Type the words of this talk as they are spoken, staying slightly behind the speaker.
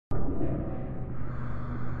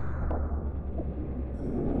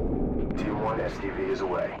1 STV is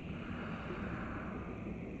away.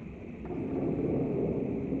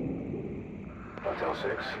 Hotel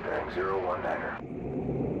 6, bearing 019er.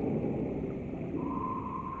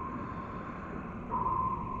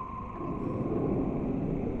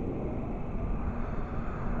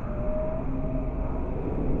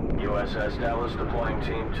 USS Dallas deploying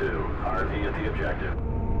Team 2. RV at the objective.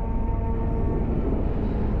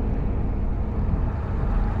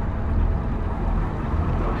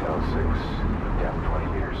 Hotel 6, depth 20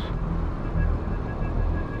 meters.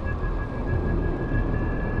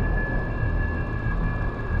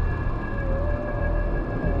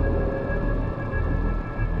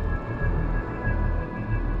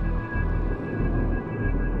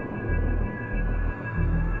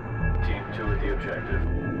 Team 2 at the objective.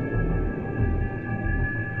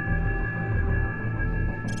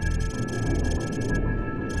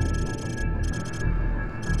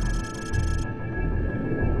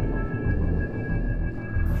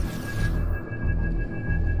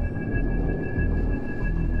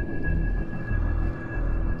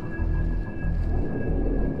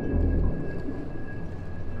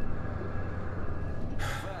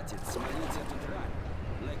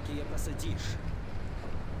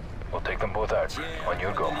 We'll take them both out. On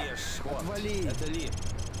your go. Отвали! Это ли?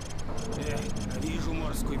 Вижу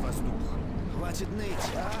морской воздух. Хватит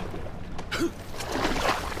ныть, а?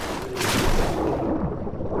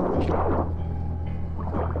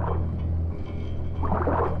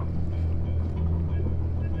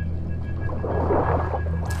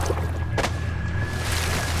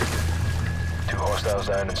 Two hostiles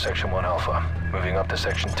down in Section 1 Alpha. Moving up to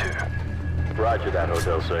Section 2. Roger that,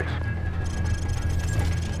 Hotel 6.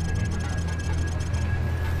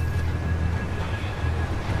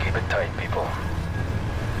 Keep it tight, people.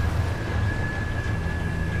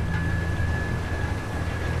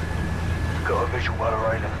 Got a visual while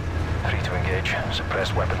arriving. 3 to engage.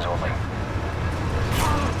 Suppressed weapons only.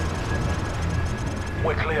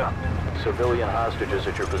 We're clear. Civilian hostages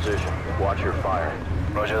at your position. Watch your fire.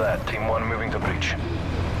 Roger that. Team 1 moving to breach.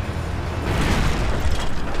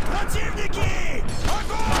 Противники!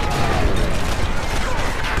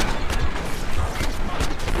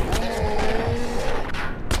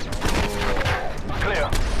 Clear.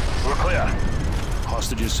 We're clear.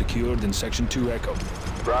 Hostages secured in Section 2 Echo.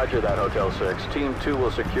 Roger that, Hotel 6. Team 2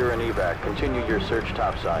 will secure an evac. Continue your search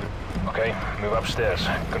topside. Okay, move upstairs.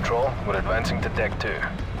 Control, we're advancing to Deck 2.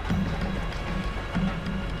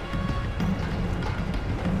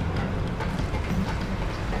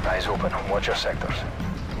 Eyes open. Watch your sectors.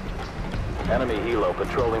 Enemy helo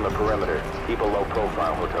patrolling the perimeter. Keep a low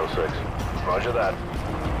profile, Hotel 6. Roger that.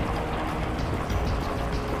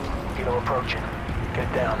 Helo approaching.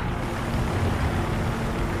 Get down.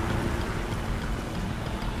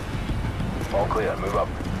 All clear. Move up.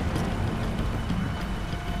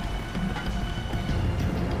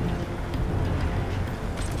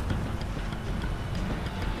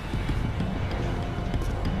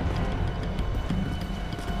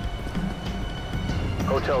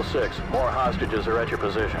 Hotel 6, more hostages are at your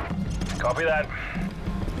position. Copy that.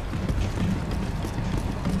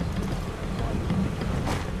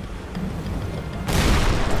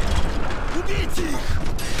 Убейте их!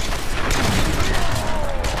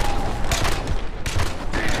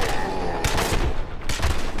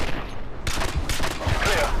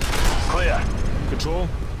 Clear. Clear. Control,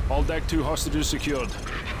 all Deck 2 hostages secured.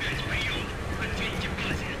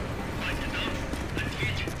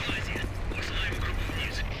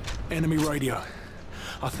 Enemy radio.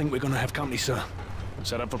 I think we're gonna have company, sir.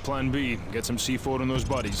 Set up for Plan B. Get some C4 on those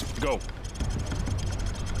bodies. Go.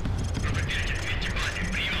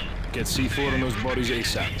 Get C4 on those bodies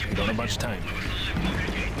ASAP. We don't have much time.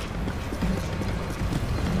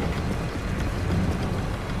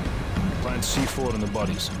 Plant C4 on the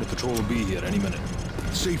bodies. The patrol will be here any minute.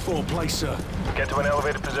 C4 place, sir. Get to an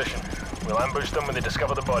elevated position. We'll ambush them when they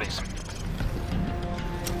discover the bodies.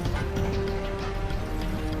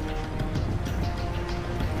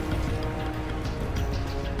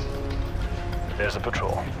 There's the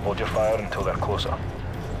patrol. Hold your fire until they're closer.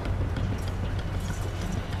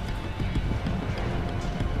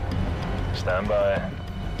 Stand by.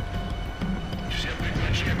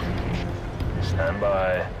 Stand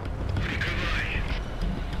by.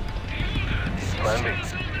 Plan B.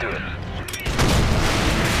 Do it.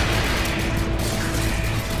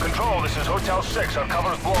 Control, this is Hotel 6. Our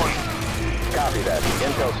cover is blowing. Copy that.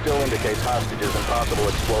 Intel still indicates hostages and possible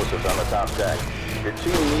explosives on the top deck. Your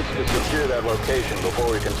team needs to secure that location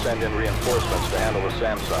before we can send in reinforcements to handle the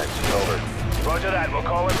SAM sites. Over. Roger that. We'll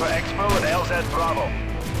call in for Expo and LZ Bravo.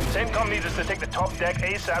 CENTCOM needs us to take the top deck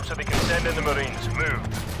ASAP so they can send in the Marines. Move.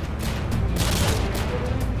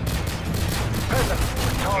 Peasant,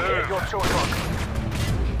 target at your 2 o'clock.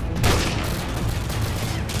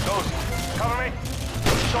 Ghost, cover me.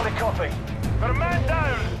 Solid copy. Got a man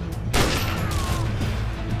down!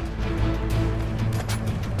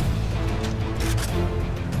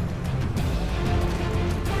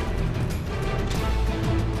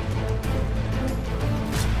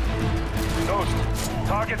 Ghost,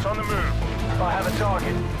 target's on the move. I have a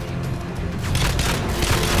target.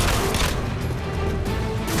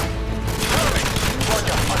 Cover me!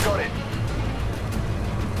 Roger, I got it.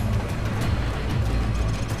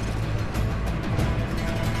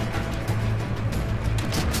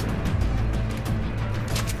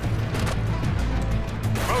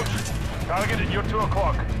 Target at your 2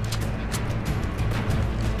 o'clock.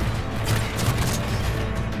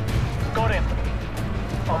 Got him.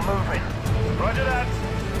 I'm moving. Roger that.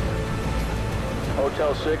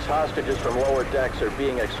 Hotel 6, hostages from lower decks are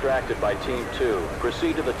being extracted by Team 2.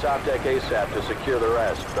 Proceed to the top deck ASAP to secure the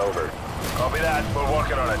rest. Over. Copy that. We're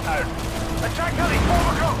working on it. Out. Attack heli,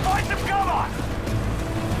 4 o'clock. Find some cover.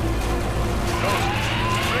 Ghost,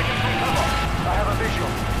 breaking from cover. I have a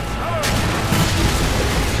visual. Cover me!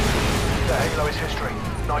 The halo is history.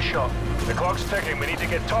 Nice shot. The clock's ticking. We need to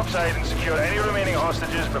get topside and secure any remaining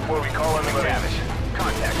hostages before we call in the Marines.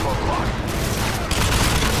 Contact 4 o'clock.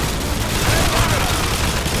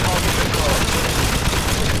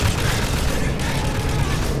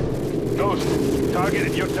 Ghost, target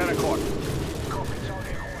at your 10 o'clock.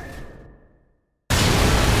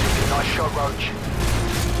 Nice shot, Roach.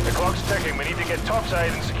 The clock's ticking. We need to get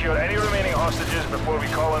topside and secure any remaining hostages before we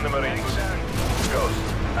call in the Marines. Ghost,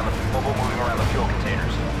 I'm a mobile moving around the fuel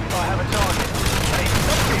containers. I have a target. Hey,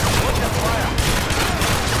 what's that fire?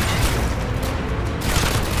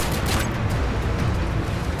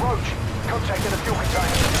 Roach, contact in the fuel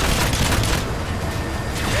container.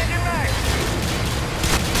 Engine back!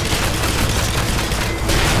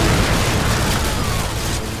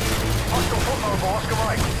 Hostile foot mobile, Oscar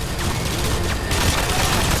right.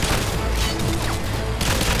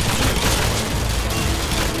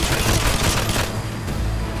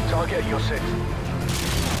 Target your 6.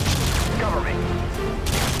 Cover me.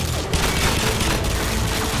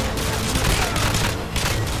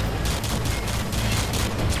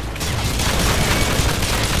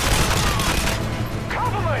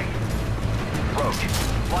 Cover me! Roach,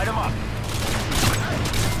 light him up.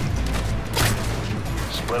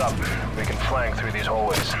 Split up. We can flank through these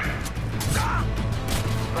hallways.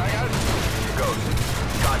 Bang out. Ghost.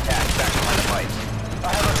 Contact back behind the pipes. I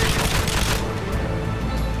have a visual.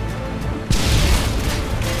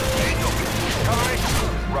 Cover me!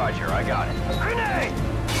 Roger, I got it. Grenade!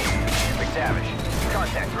 McTavish,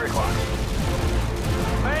 contact 3 o'clock.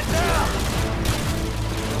 Man down!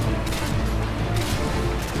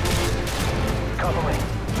 Cover me.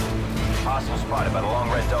 Hostile spotted by the long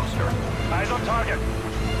red dumpster. Eyes on target.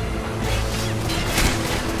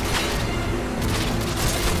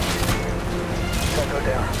 Don't go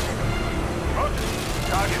down. Roger.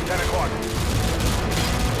 Target 10 o'clock.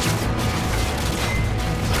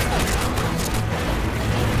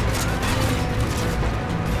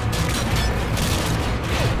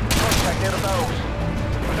 Contact near the barrels.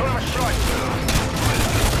 We don't have a shot.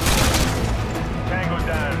 Tango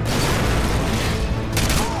down.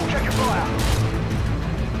 Check your fire.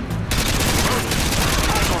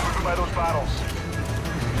 Tango moving by those barrels.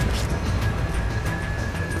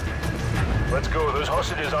 Let's go. Those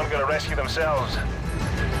hostages aren't going to rescue themselves.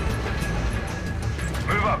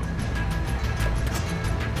 Move up.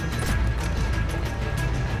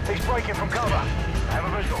 He's breaking from cover. I have a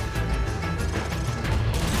visual.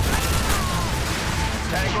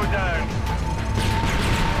 Tango down.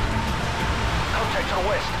 Contact to the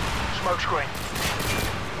west. Smoke screen.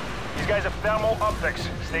 These guys have thermal optics.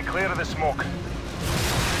 Stay clear of the smoke.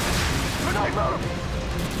 Grenade mode.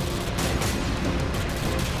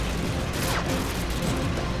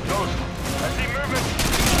 Ghost, I see movement.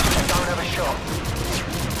 I don't have a shot.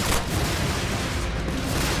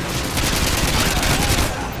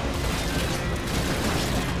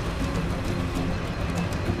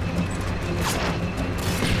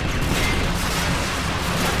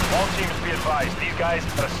 All teams be advised, these guys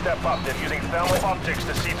are a step up. They're using thermal optics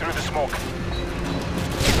to see through the smoke.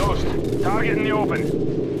 Ghost, target in the open.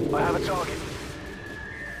 I have a target.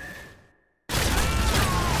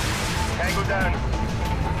 Tango down.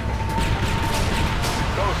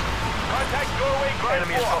 Ghost, contact doorway ground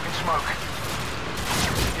Enemy is floor. talking smoke.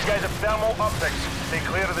 These guys have thermal optics. Stay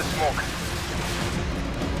clear of the smoke.